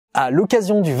À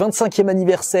l'occasion du 25e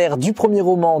anniversaire du premier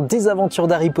roman des aventures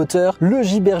d'Harry Potter, le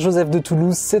GIBERT Joseph de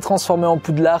Toulouse s'est transformé en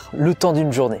Poudlard le temps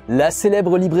d'une journée. La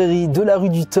célèbre librairie de la rue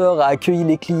du Taur a accueilli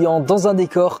les clients dans un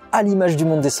décor à l'image du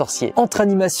monde des sorciers. Entre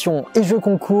animation et jeux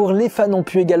concours, les fans ont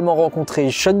pu également rencontrer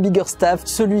Biggerstaff,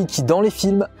 celui qui dans les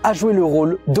films a joué le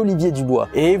rôle d'Olivier Dubois.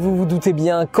 Et vous vous doutez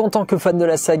bien qu'en tant que fan de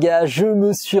la saga, je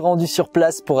me suis rendu sur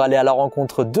place pour aller à la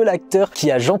rencontre de l'acteur qui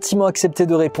a gentiment accepté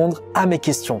de répondre à mes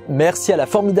questions. Merci à la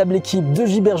formidable équipe de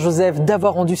GIBERT Joseph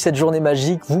d'avoir rendu cette journée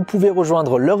magique. Vous pouvez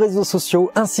rejoindre leurs réseaux sociaux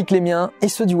ainsi que les miens et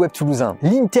ceux du Web Toulousain.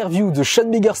 L'interview de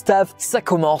Biggerstaff, ça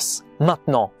commence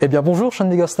maintenant. Eh bien bonjour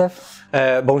Biggerstaff.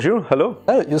 Bonjour, hello.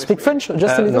 Oh, you speak French?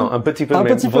 Just a little? Non, un petit peu,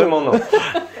 mais vraiment non.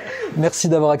 Merci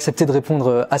d'avoir accepté de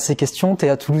répondre à ces questions. Tu es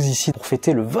à Toulouse ici pour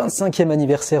fêter le 25e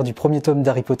anniversaire du premier tome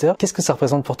d'Harry Potter. Qu'est-ce que ça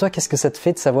représente pour toi? Qu'est-ce que ça te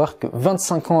fait de savoir que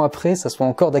 25 ans après, ça soit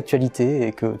encore d'actualité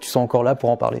et que tu sois encore là pour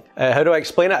en parler? How do I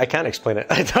explain it? I can't explain it.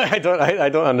 I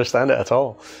don't understand it at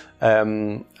all.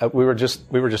 We were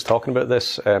just talking about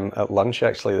this at lunch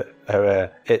actually. How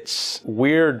it's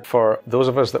weird for those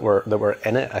of us that were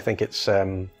in it. I think it's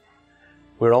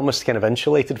we're almost kind of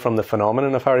insulated from the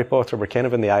phenomenon of Harry Potter. We're kind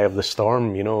of in the eye of the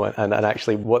storm, you know, and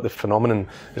actually what the phenomenon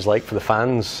is like for the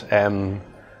fans,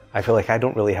 I feel like I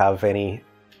don't really have any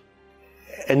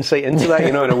insight into that,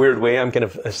 you know, in a weird way. I'm kind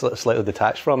of slightly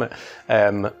detached from it.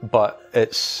 But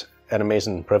it's an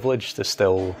amazing privilege to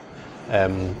still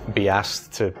be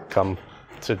asked to come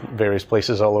to various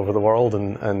places all over the world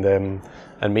and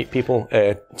meet people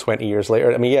 20 years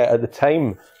later. I mean, yeah, at the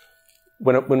time,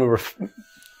 when we were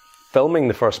filming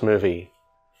the first movie,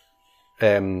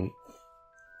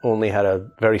 only had a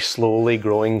very slowly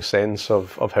growing sense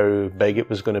of how big it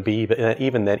was going to be. But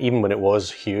even then, even when it was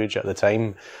huge at the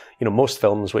time, you know, most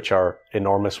films which are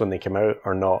enormous when they come out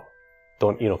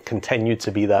don't continue to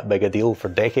be that big a deal for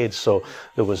decades. So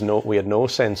we had no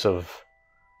sense of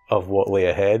what lay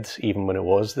ahead, even when it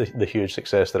was the huge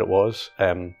success that it was.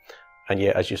 And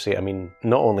yet, as you say, I mean,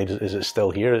 not only is it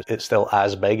still here, it's still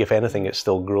as big. If anything, it's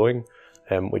still growing.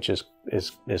 Which is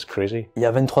crazy. Il y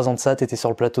a 23 ans de ça, tu étais sur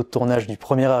le plateau de tournage du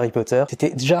premier Harry Potter. Tu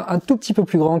étais déjà un tout petit peu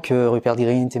plus grand que Rupert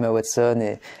Grint, Emma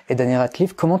Watson et Daniel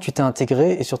Radcliffe. Comment tu t'es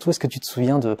intégré et surtout, est-ce que tu te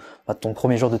souviens de ton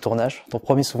premier jour de tournage, ton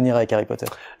premier souvenir avec Harry Potter?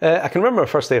 I can remember our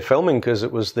first day of filming because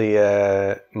it was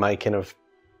my kind of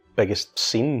biggest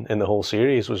scene in the whole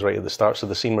series was right at the start. So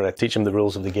the scene where I teach him the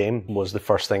rules of the game was the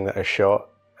first thing that I shot.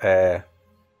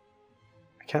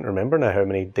 I can't remember now how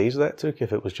many days that took,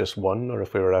 if it was just one or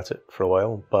if we were at it for a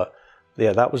while. But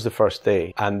yeah, that was the first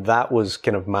day. And that was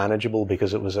kind of manageable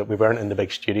because we weren't in the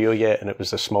big studio yet and it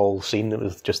was a small scene. It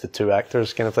was just the two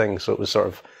actors kind of thing. So it was sort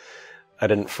of, I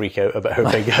didn't freak out about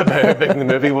how big the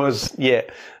movie was yet.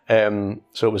 So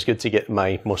it was good to get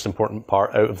my most important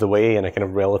part out of the way in a kind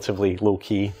of relatively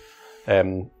low-key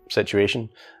situation.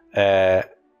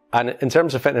 And in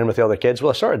terms of fitting in with the other kids, well,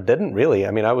 I sort of didn't really.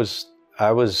 I mean,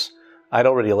 I'd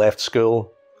already left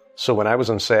school, so when I was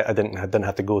on set, I didn't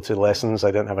have to go to lessons.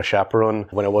 I didn't have a chaperone.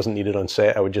 When I wasn't needed on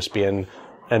set, I would just be in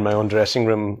my own dressing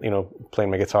room, you know,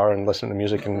 playing my guitar and listening to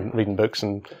music and reading books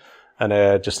and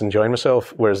just enjoying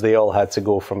myself. Whereas they all had to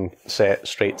go from set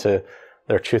straight to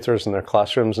their tutors and their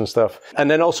classrooms and stuff. And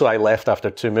then also I left after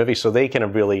 2 movies, so they kind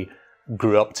of really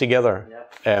grew up together.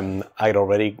 Yeah. I'd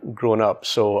already grown up,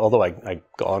 so although I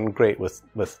got on great with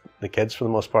the kids for the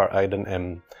most part, I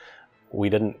didn't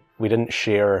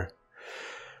share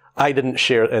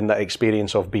in that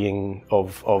experience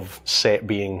of set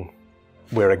being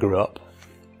where I grew up.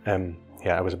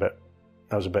 Yeah, I was a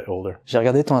bit older. J'ai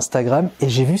regardé ton Instagram et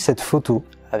j'ai vu cette photo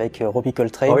avec Robbie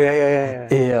Coltrane. Oh yeah.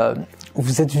 Et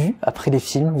vous êtes vus après les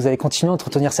films, vous avez continué à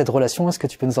entretenir cette relation. Est-ce que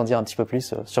tu peux nous en dire un petit peu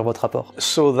plus sur votre rapport?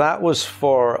 So that was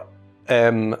for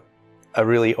a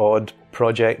really odd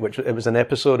project, it was an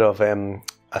episode of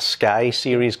a Sky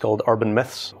series called Urban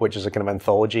Myths, which is a kind of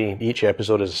anthology. Each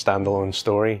episode is a standalone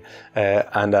story.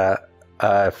 And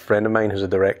a friend of mine who's a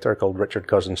director called Richard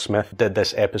Cousin Smith did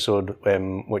this episode,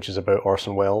 which is about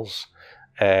Orson Welles.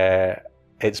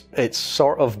 It's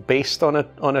sort of based on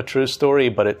a true story,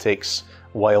 but it takes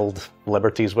wild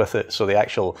liberties with it. So the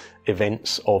actual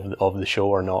events of the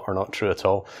show are not true at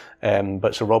all.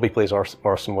 But so Robbie plays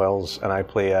Orson Welles, and I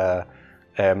play a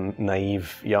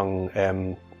naive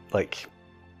young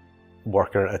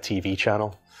worker at a TV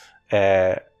channel,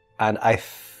 and I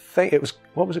think it was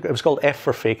it was called F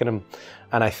for Faking Him,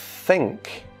 and I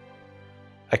think,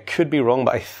 I could be wrong,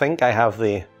 but I think I have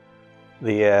the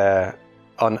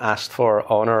unasked for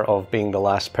honour of being the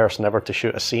last person ever to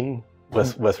shoot a scene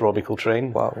with Robbie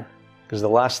Coltrane. Wow! Because the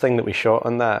last thing that we shot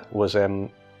on that was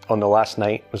on the last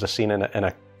night was a scene in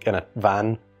a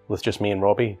van with just me and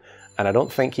Robbie, And I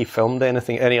don't think he filmed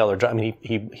any other, I mean,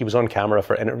 he was on camera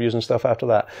for interviews and stuff after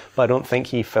that, but I don't think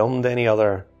he filmed any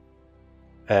other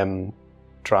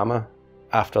drama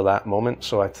after that moment.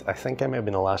 So I think I may have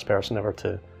been the last person ever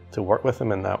to work with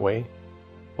him in that way,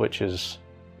 which is,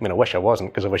 I mean, I wish I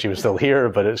wasn't, because I wish he was still here,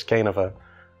 but it's kind of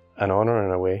an honor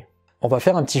in a way. On va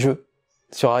faire un petit jeu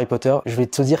sur Harry Potter. Je vais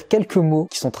te dire quelques mots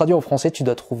qui sont traduits en français, tu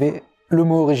dois trouver le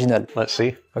mot original. Let's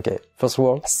see. Okay, first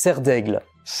word, serre d'aigle.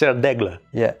 Serre d'aigle.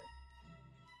 Yeah.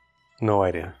 No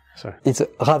idea. Sorry. It's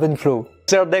Ravenclaw.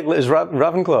 Serre d'aigle is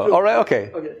Ravenclaw. All right, okay.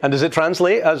 And does it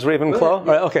translate as Ravenclaw? All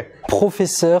right, okay.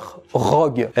 Professeur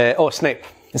Rogue. Snape.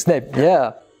 Snape,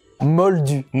 yeah.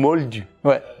 Moldu. Moldu.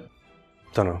 Ouais.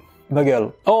 Don't know.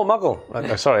 Muggle. Oh, Muggle.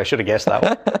 Sorry, I should have guessed that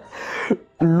one.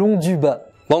 Londubat.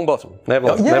 Longbottom.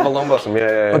 Neville. Yeah. Neville Longbottom.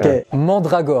 Yeah. Okay.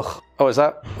 Mandragore. Oh, is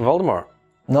that Voldemort?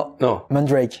 No. No.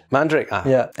 Mandrake. Mandrake. Ah.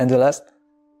 Yeah. And the last?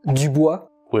 Dubois.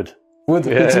 Wood. Wood.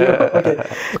 Yeah. Okay.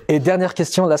 Et dernière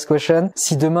question, last question.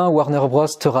 Si demain Warner Bros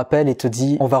te rappelle et te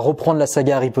dit on va reprendre la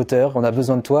saga Harry Potter, on a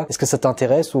besoin de toi, est-ce que ça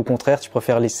t'intéresse ou au contraire tu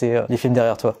préfères laisser les films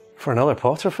derrière toi? For another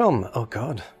Potter film? Oh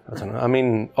God, I don't know. I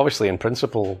mean, obviously in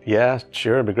principle, yeah,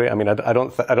 sure, it'd be great. I mean, I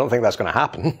don't think that's going to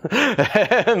happen.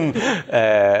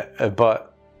 But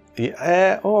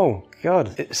yeah, oh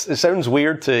God, it sounds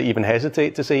weird to even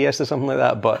hesitate to say yes to something like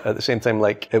that. But at the same time,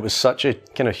 like, it was such a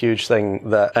kind of huge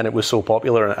thing that, and it was so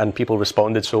popular, and people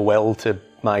responded so well to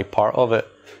my part of it,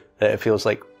 that it feels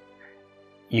like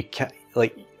you can't,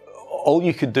 like, all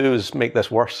you could do is make this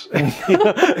worse. You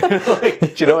know? Like,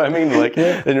 do you know what I mean? Like,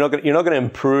 yeah. And you're not going to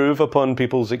improve upon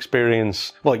people's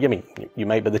experience. Well, I mean, you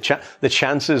might, but the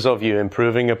chances of you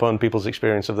improving upon people's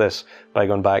experience of this by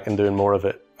going back and doing more of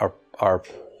it are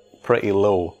pretty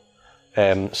low.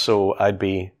 So I'd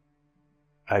be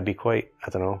quite, I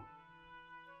don't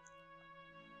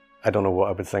know what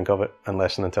I would think of it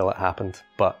unless and until it happened,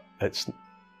 but it's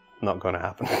not going to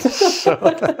happen. So.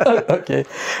 Ok.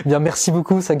 Bien, merci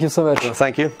beaucoup. Thank you so much.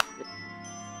 Thank you.